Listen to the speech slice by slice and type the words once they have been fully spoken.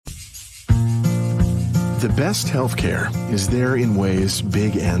The best healthcare is there in ways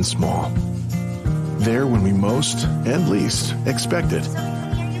big and small. There when we most and least expect it.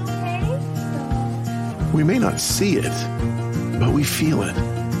 We may not see it, but we feel it.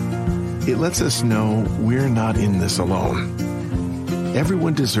 It lets us know we're not in this alone.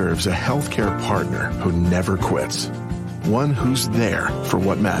 Everyone deserves a healthcare partner who never quits. One who's there for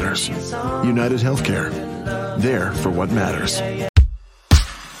what matters. United Healthcare. There for what matters.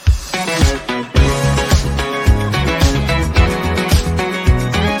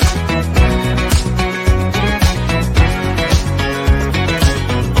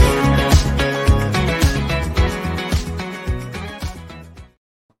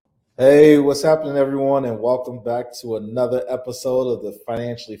 Hey, what's happening, everyone, and welcome back to another episode of the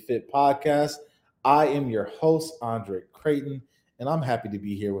Financially Fit Podcast. I am your host, Andre Creighton, and I'm happy to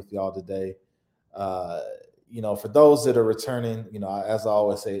be here with y'all today. For those that are returning, as I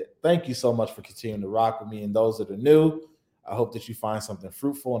always say, thank you so much for continuing to rock with me. And those that are new, I hope that you find something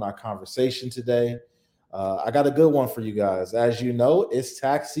fruitful in our conversation today. I got a good one for you guys. As you know, it's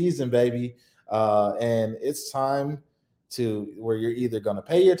tax season, baby, and it's time to where you're either going to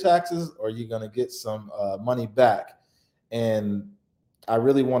pay your taxes or you're going to get some money back. And I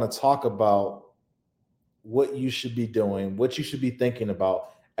really want to talk about what you should be doing, what you should be thinking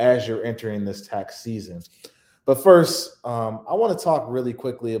about as you're entering this tax season. But first, I want to talk really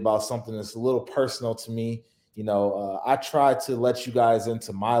quickly about something that's a little personal to me. I try to let you guys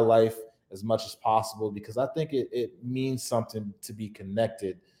into my life as much as possible because I think it means something to be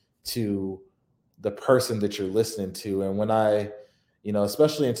connected to the person that you're listening to. And when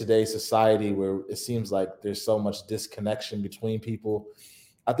especially in today's society where it seems like there's so much disconnection between people,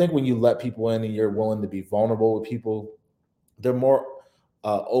 I think when you let people in and you're willing to be vulnerable with people, they're more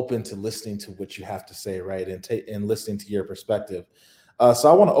open to listening to what you have to say, right? And listening to your perspective. So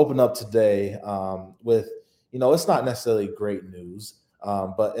I want to open up today with, it's not necessarily great news,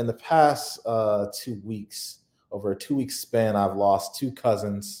 but in the past 2 weeks, over a 2-week span, I've lost two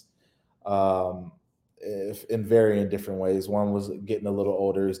cousins in varying different ways. One was getting a little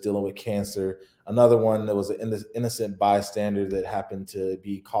older, is dealing with cancer. Another one that was an innocent bystander that happened to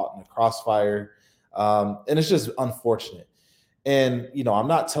be caught in a crossfire. And it's just unfortunate. And, I'm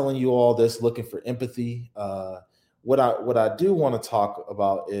not telling you all this looking for empathy. What I do want to talk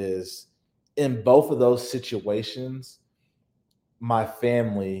about is in both of those situations, my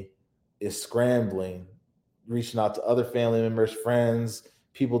family is scrambling, reaching out to other family members, friends,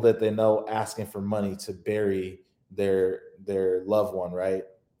 people that they know, asking for money to bury their loved one, right?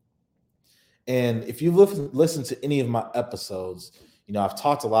 And if you listen to any of my episodes, I've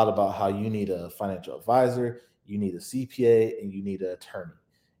talked a lot about how you need a financial advisor, you need a CPA, and you need an attorney.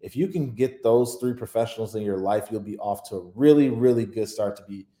 If you can get those three professionals in your life, you'll be off to a really, really good start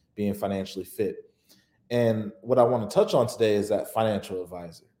to being financially fit. And what I want to touch on today is that financial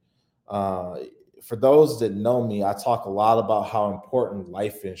advisor. For those that know me, I talk a lot about how important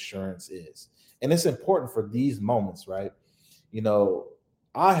life insurance is. And it's important for these moments, right?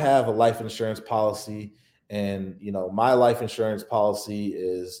 I have a life insurance policy, and, my life insurance policy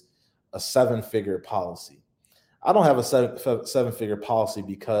is a 7-figure policy. I don't have a seven-figure policy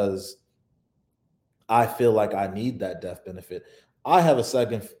because I feel like I need that death benefit. I have a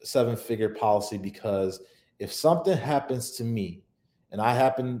seven-figure policy because if something happens to me, and I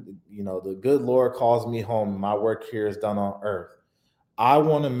happen, the good Lord calls me home, and my work here is done on earth, I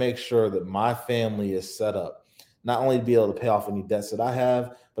want to make sure that my family is set up, not only to be able to pay off any debts that I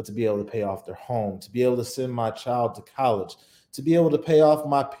have, but to be able to pay off their home, to be able to send my child to college, to be able to pay off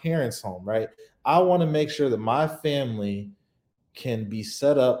my parents' home, right? I want to make sure that my family can be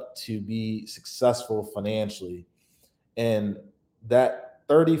set up to be successful financially. And that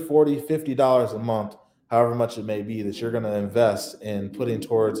 $30, $40, $50 a month, however much it may be, that you're going to invest in putting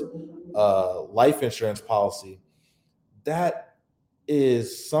towards a life insurance policy, that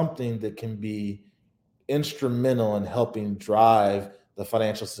is something that can be instrumental in helping drive the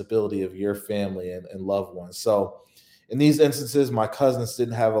financial stability of your family and loved ones. So in these instances, my cousins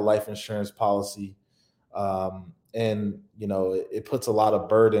didn't have a life insurance policy. And, it puts a lot of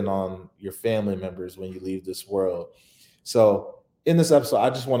burden on your family members when you leave this world. So in this episode,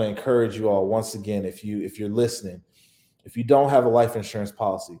 I just want to encourage you all once again, if you're listening, if you don't have a life insurance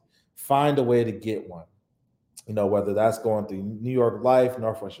policy, find a way to get one. Whether that's going through New York Life,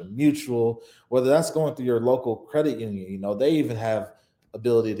 Northwestern Mutual, whether that's going through your local credit union, they even have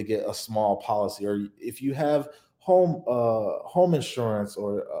ability to get a small policy. Or if you have home insurance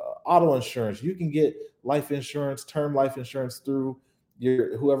or auto insurance, you can get life insurance, term life insurance through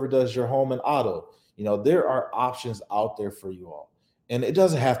whoever does your home and auto. There are options out there for you all. And it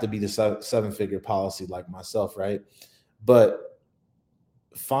doesn't have to be the seven-figure policy like myself, right? But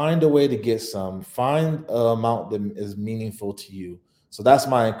find a way to get some, find an amount that is meaningful to you. So that's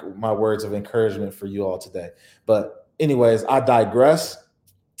my words of encouragement for you all today. But anyways, I digress.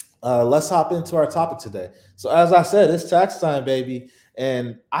 Let's hop into our topic today. So as I said, it's tax time, baby.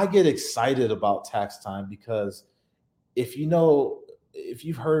 And I get excited about tax time because if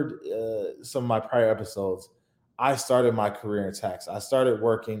you've heard some of my prior episodes, I started my career in tax. I started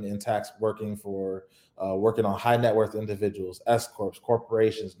working in tax, working on high net worth individuals, S corps,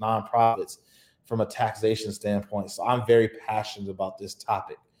 corporations, nonprofits, from a taxation standpoint. So I'm very passionate about this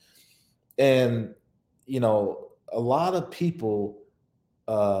topic. And a lot of people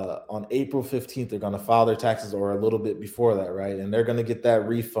on April 15th, they're going to file their taxes, or a little bit before that, right? And they're going to get that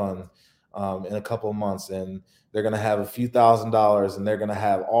refund in a couple of months, and they're going to have a few $1,000s, and they're going to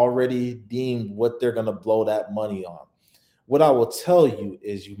have already deemed what they're going to blow that money on. What I will tell you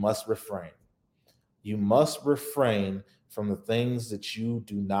is you must refrain. You must refrain from the things that you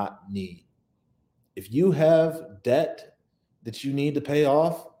do not need. If you have debt that you need to pay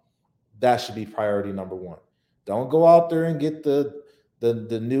off, that should be priority number one. Don't go out there and get the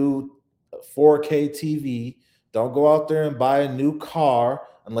new 4K TV. Don't go out there and buy a new car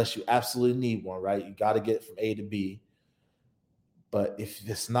unless you absolutely need one, right? You got to get from A to B. But if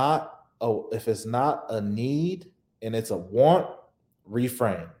it's not a need and it's a want,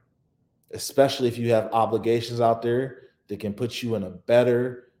 refrain. Especially if you have obligations out there that can put you in a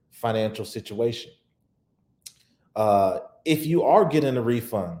better financial situation. If you are getting a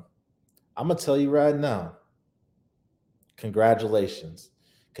refund, I'm going to tell you right now, congratulations,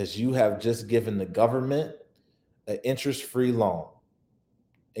 because you have just given the government an interest-free loan.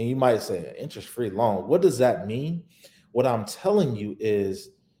 And you might say, an interest-free loan, what does that mean? What I'm telling you is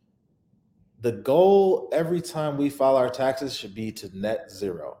the goal every time we file our taxes should be to net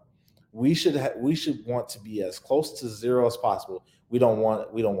zero. We should want to be as close to zero as possible. We don't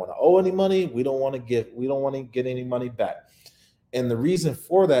want to owe any money. We don't want to get any money back. And the reason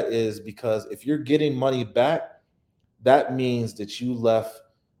for that is because if you're getting money back, that means that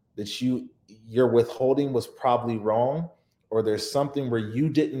your withholding was probably wrong, or there's something where you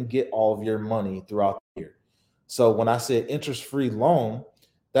didn't get all of your money throughout the year. So when I say interest-free loan,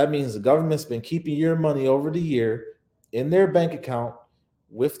 that means the government's been keeping your money over the year in their bank account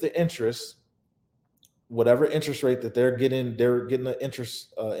with the interest, whatever interest rate that they're getting the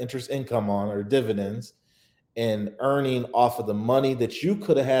interest income on, or dividends, and earning off of the money that you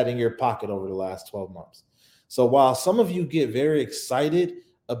could have had in your pocket over the last 12 months. So while some of you get very excited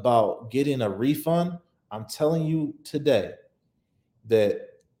about getting a refund, I'm telling you today that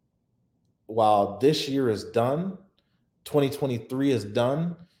while this year is done, 2023 is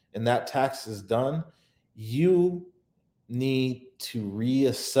done, and that tax is done, you need to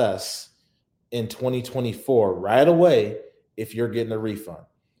reassess in 2024 right away if you're getting a refund,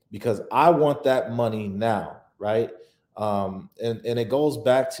 because I want that money now, right? And it goes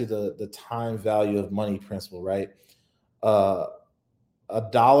back to the time value of money principle, right? A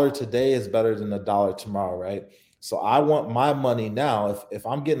dollar today is better than a dollar tomorrow, right? So I want my money now. If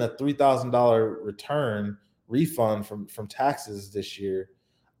I'm getting a $3,000 refund from taxes this year,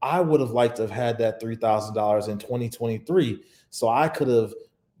 I would have liked to have had that $3,000 in 2023. So I could have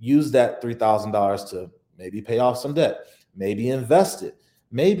used that $3,000 to maybe pay off some debt, maybe invest it,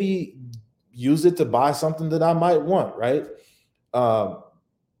 maybe use it to buy something that I might want, right?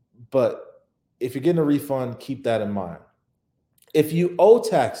 But if you're getting a refund, keep that in mind. If you owe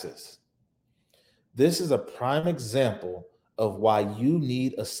taxes, this is a prime example of why you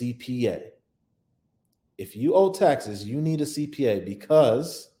need a CPA. If you owe taxes, you need a CPA,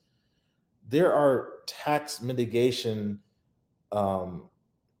 because there are tax mitigation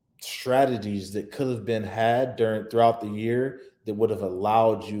strategies that could have been had throughout the year that would have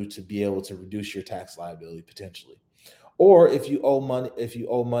allowed you to be able to reduce your tax liability potentially. Or if you owe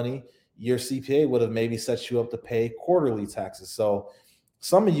money, your CPA would have maybe set you up to pay quarterly taxes. So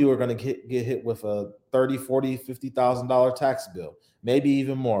some of you are going to get hit with a $30,000, $40,000, $50,000 tax bill, maybe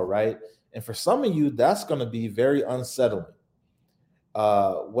even more, right? And for some of you, that's going to be very unsettling.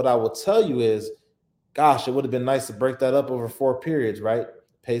 What I will tell you is, gosh, it would have been nice to break that up over 4 periods, right?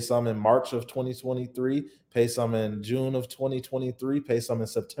 Pay some in March of 2023, pay some in June of 2023, pay some in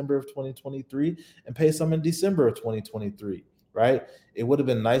September of 2023, and pay some in December of 2023, right? It would have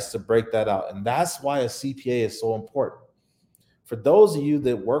been nice to break that out. And that's why a CPA is so important. For those of you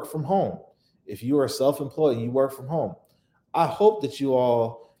that work from home, if you are self-employed and you work from home, I hope that you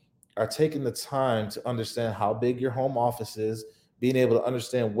all are taking the time to understand how big your home office is, being able to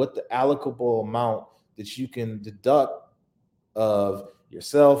understand what the allocable amount that you can deduct of your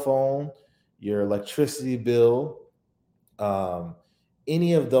cell phone, your electricity bill, um,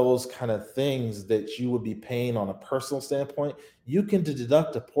 any of those kind of things that you would be paying on a personal standpoint, you can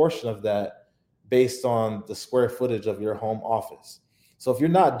deduct a portion of that based on the square footage of your home office. So if you're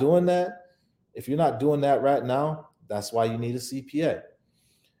not doing that right now, that's why you need a CPA.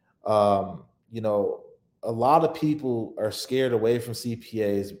 You know, a lot of people are scared away from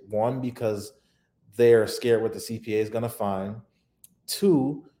CPAs. One, because they're scared what the CPA is going to find.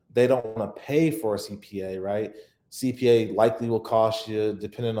 Two, they don't want to pay for a CPA, right? CPA likely will cost you,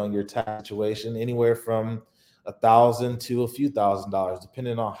 depending on your tax situation, anywhere from $1,000 to a few $1,000s,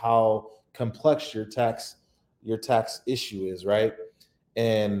 depending on how complex your tax issue is, right?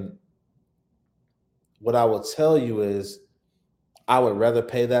 And what I will tell you is I would rather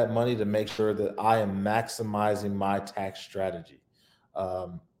pay that money to make sure that I am maximizing my tax strategy.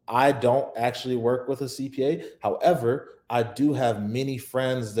 I don't actually work with a CPA. However, I do have many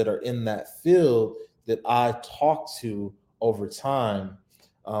friends that are in that field that I talk to over time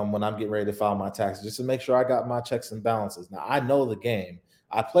when I'm getting ready to file my taxes, just to make sure I got my checks and balances. Now, I know the game.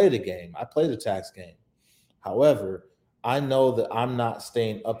 I play the game. I play the tax game. However, I know that I'm not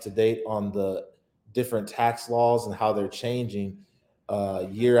staying up to date on the different tax laws and how they're changing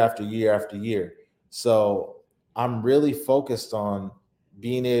year after year after year. So I'm really focused on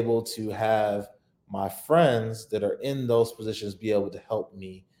being able to have my friends that are in those positions be able to help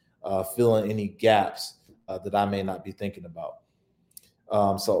me fill in any gaps that I may not be thinking about.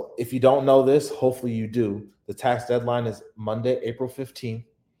 So if you don't know this, hopefully you do. The tax deadline is Monday, April 15th.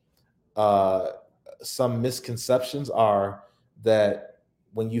 uh, some misconceptions are that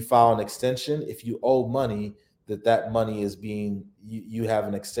when you file an extension, if you owe money, that money is you have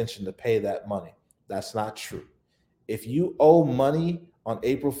an extension to pay that money. That's not true. If you owe money on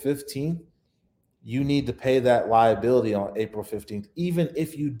April 15th, you need to pay that liability on April 15th, even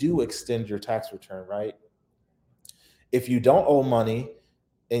if you do extend your tax return, right? If you don't owe money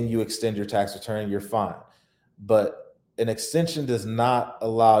and you extend your tax return, you're fine. But an extension does not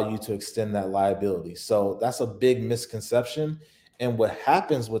allow you to extend that liability. So that's a big misconception. And what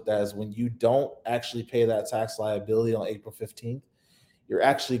happens with that is when you don't actually pay that tax liability on April 15th, you're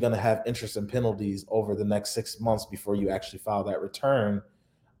actually going to have interest and penalties over the next 6 months before you actually file that return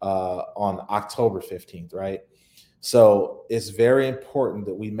on October 15th, right? So it's very important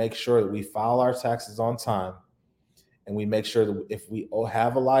that we make sure that we file our taxes on time, and we make sure that if we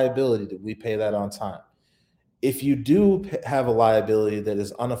have a liability, that we pay that on time. If you do have a liability that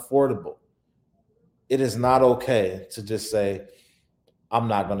is unaffordable, it is not okay to just say, I'm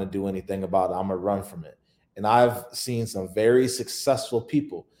not going to do anything about it. I'm going to run from it. And I've seen some very successful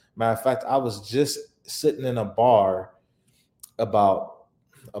people. Matter of fact, I was just sitting in a bar about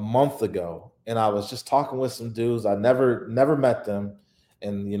a month ago, and I was just talking with some dudes. I never met them.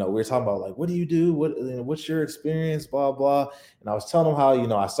 And we were talking about, like, what do you do? What's your experience? Blah blah. And I was telling them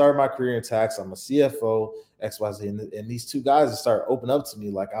how I started my career in tax. I'm a CFO, XYZ, and these two guys started opening up to me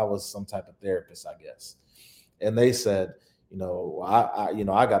like I was some type of therapist, I guess. And they said, I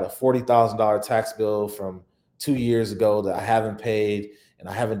got a $40,000 tax bill from 2 years ago that I haven't paid, and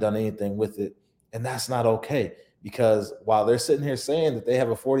I haven't done anything with it, and that's not okay. Because while they're sitting here saying that they have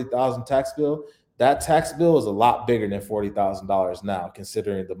a 40,000 tax bill, that tax bill is a lot bigger than $40,000 now,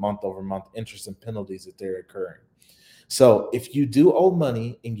 considering the month over month interest and penalties that they're incurring. So if you do owe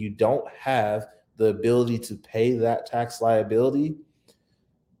money and you don't have the ability to pay that tax liability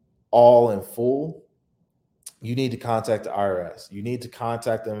all in full, you need to contact the IRS. You need to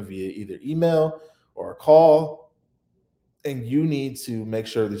contact them via either email or a call, and you need to make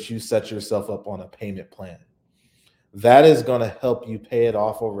sure that you set yourself up on a payment plan. That is going to help you pay it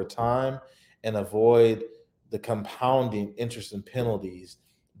off over time and avoid the compounding interest and penalties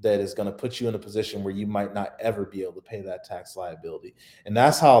that is going to put you in a position where you might not ever be able to pay that tax liability. And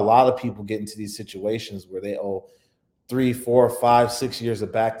that's how a lot of people get into these situations where they owe 3, 4, 5, 6 years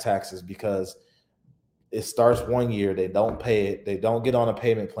of back taxes, because it starts one year, they don't pay it, they don't get on a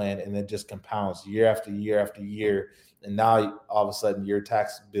payment plan, and it just compounds year after year after year. And now all of a sudden your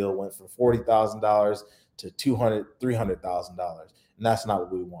tax bill went from $40,000 to $200,000, $300,000. And that's not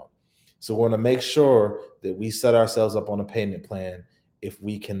what we want. So we want to make sure that we set ourselves up on a payment plan if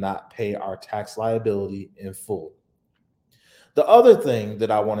we cannot pay our tax liability in full. The other thing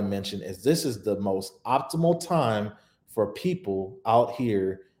that I want to mention is this is the most optimal time for people out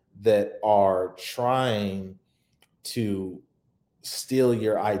here that are trying to steal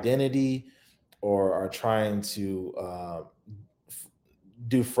your identity or are trying to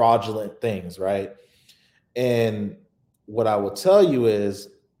do fraudulent things, right? And what I will tell you is,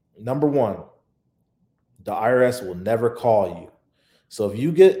 number one, The IRS will never call you. So if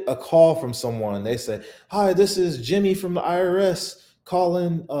you get a call from someone, they say, "Hi, this is Jimmy from the IRS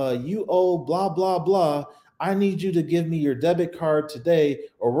calling. You owe blah, blah, blah. I need you to give me your debit card today,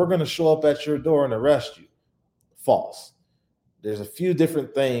 or we're going to show up at your door and arrest you." False. There's a few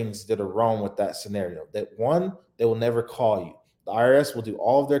different things that are wrong with that scenario. That one, they will never call you. The IRS will do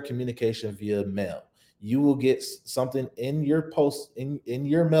all of their communication via mail. You will get something in your in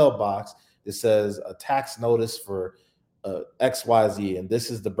your mailbox that says a tax notice for XYZ, and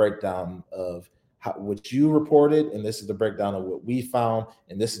this is the breakdown of what you reported, and this is the breakdown of what we found,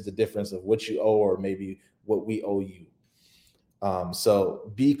 and this is the difference of what you owe or maybe what we owe you.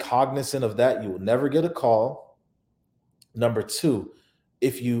 So be cognizant of that. You will never get a call. Number two,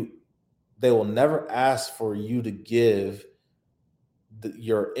 they will never ask for you to give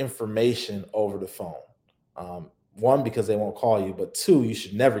your information over the phone. One, because they won't call you, but two, you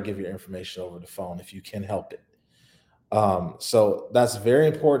should never give your information over the phone if you can help it. So that's very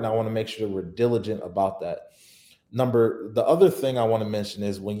important. I want to make sure that we're diligent about that. The other thing I want to mention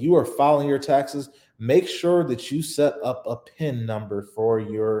is when you are filing your taxes, make sure that you set up a PIN number for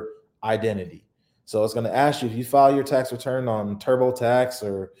your identity. So it's going to ask you if you file your tax return on TurboTax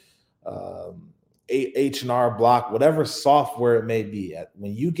or H&R Block, whatever software it may be.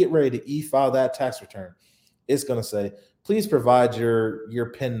 When you get ready to e-file that tax return, it's going to say, please provide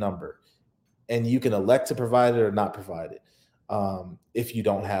your PIN number. And you can elect to provide it or not provide it if you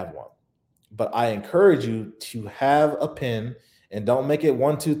don't have one. But I encourage you to have a PIN, and don't make it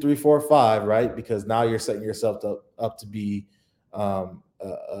 1, 2, 3, 4, 5, right? Because now you're setting yourself up to be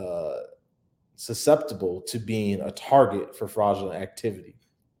susceptible to being a target for fraudulent activity.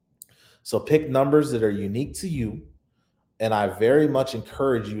 So pick numbers that are unique to you. And I very much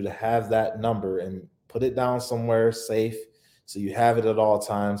encourage you to have that number and put it down somewhere safe so you have it at all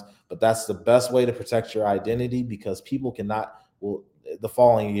times. But that's the best way to protect your identity, because people the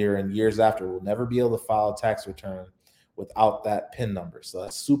following year and years after will never be able to file a tax return without that PIN number. So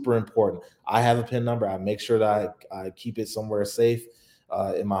that's super important. I have a PIN number. I make sure that I keep it somewhere safe.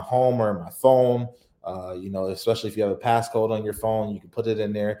 In my home or in my phone, especially if you have a passcode on your phone, you can put it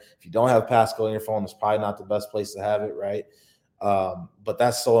in there. If you don't have a passcode on your phone, it's probably not the best place to have it, right? But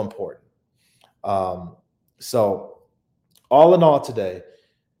that's so important. So all in all today,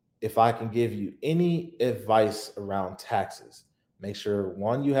 if I can give you any advice around taxes, make sure,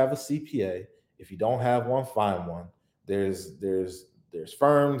 one, you have a CPA. If you don't have one, find one. There's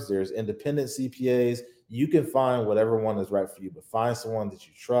firms, there's independent CPAs. You can find whatever one is right for you, but find someone that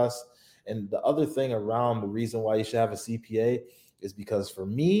you trust. And the other thing around the reason why you should have a CPA is because for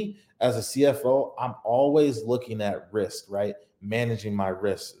me as a CFO, I'm always looking at risk, right? Managing my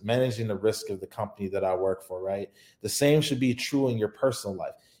risk, managing the risk of the company that I work for, right? The same should be true in your personal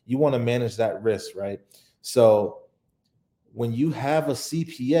life. You want to manage that risk, right? So when you have a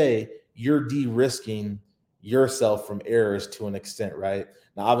CPA, you're de-risking yourself from errors to an extent, right?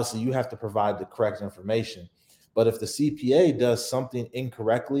 Now, obviously, you have to provide the correct information. But if the CPA does something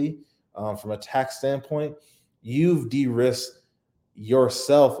incorrectly from a tax standpoint, you've de-risked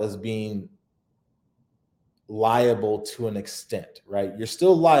yourself as being liable to an extent, right? You're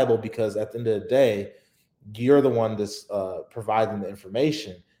still liable because at the end of the day, you're the one that's providing the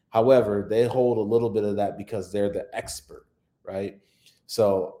information. However, they hold a little bit of that because they're the expert, right?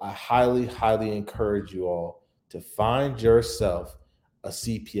 So I highly, highly encourage you all to find yourself a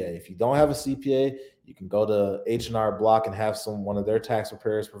CPA. If you don't have a CPA, you can go to H&R Block and have one of their tax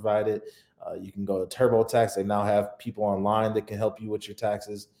preparers provide it. You can go to TurboTax. They now have people online that can help you with your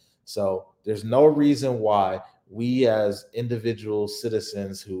taxes. So there's no reason why we as individual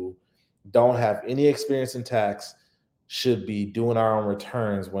citizens who don't have any experience in tax should be doing our own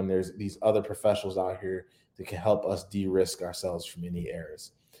returns when there's these other professionals out here that can help us de-risk ourselves from any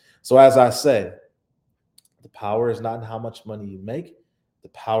errors. So as I say, the power is not in how much money you make. The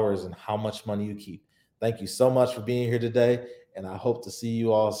power is in how much money you keep. Thank you so much for being here today, and I hope to see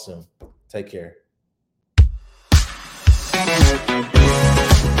you all soon. Take care.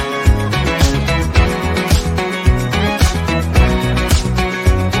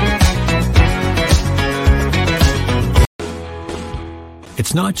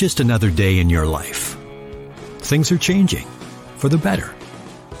 It's not just another day in your life. Things are changing for the better.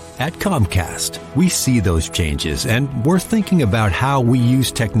 At Comcast, we see those changes, and we're thinking about how we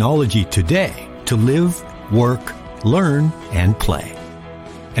use technology today to live, work, learn, and play.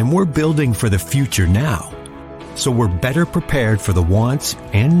 And we're building for the future now, so we're better prepared for the wants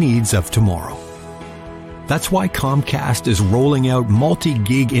and needs of tomorrow. That's why Comcast is rolling out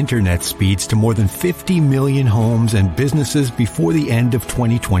multi-gig internet speeds to more than 50 million homes and businesses before the end of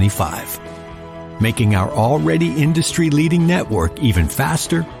 2025. making our already industry-leading network even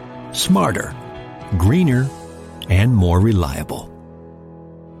faster, smarter, greener, and more reliable.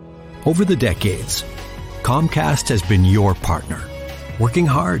 Over the decades, Comcast has been your partner, working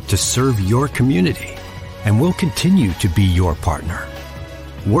hard to serve your community, and will continue to be your partner.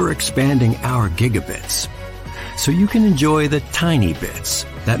 We're expanding our gigabits so you can enjoy the tiny bits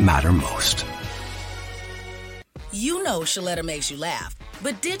that matter most. You know Shaletta makes you laugh,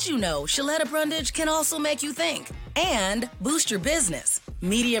 but did you know Shaletta Brundage can also make you think and boost your business?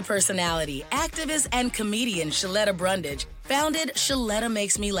 Media personality, activist, and comedian Shaletta Brundage founded Shaletta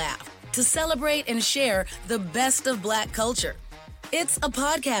Makes Me Laugh to celebrate and share the best of Black culture. It's a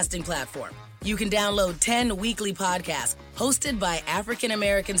podcasting platform. You can download 10 weekly podcasts hosted by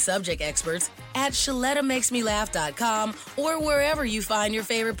African-American subject experts at ShalettaMakesMeLaugh.com or wherever you find your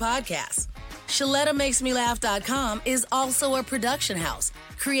favorite podcasts. ShalettaMakesMeLaugh.com is also a production house,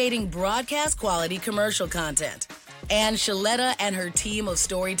 creating broadcast-quality commercial content. And Shaletta and her team of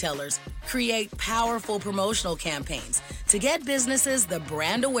storytellers create powerful promotional campaigns to get businesses the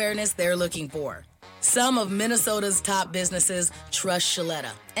brand awareness they're looking for. Some of Minnesota's top businesses trust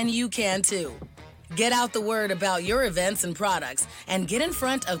Shaletta, and you can too. Get out the word about your events and products and get in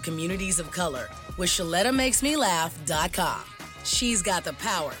front of communities of color with ShalettaMakesMeLaugh.com. She's got the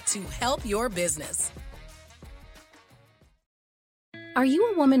power to help your business. Are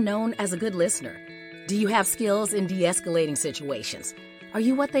you a woman known as a good listener? Do you have skills in de-escalating situations? Are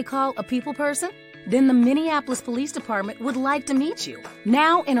you what they call a people person? Then the Minneapolis Police Department would like to meet you.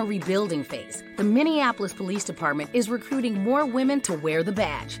 Now in a rebuilding phase, the Minneapolis Police Department is recruiting more women to wear the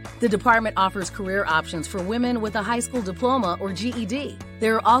badge. The department offers career options for women with a high school diploma or GED.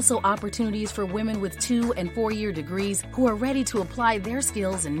 There are also opportunities for women with 2- and 4-year degrees who are ready to apply their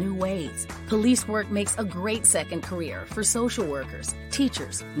skills in new ways. Police work makes a great second career for social workers,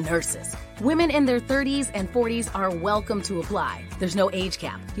 teachers, nurses. Women in their 30s and 40s are welcome to apply. There's no age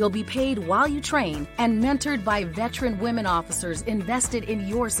cap. You'll be paid while you train and mentored by veteran women officers invested in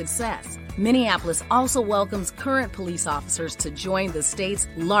your success. Minneapolis also welcomes current police officers to join the state's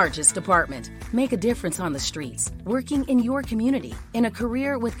largest department. Make a difference on the streets, working in your community, in a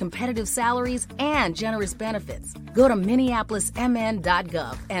career with competitive salaries and generous benefits. Go to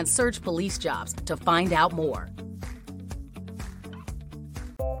minneapolismn.gov and search police jobs to find out more.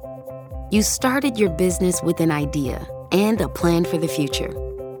 You started your business with an idea and a plan for the future.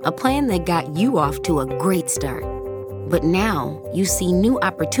 A plan that got you off to a great start. But now you see new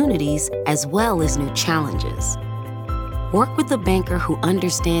opportunities as well as new challenges. Work with a banker who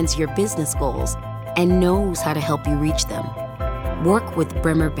understands your business goals and knows how to help you reach them. Work with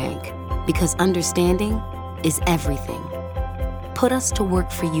Bremer Bank, because understanding is everything. Put us to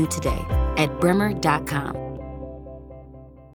work for you today at bremer.com.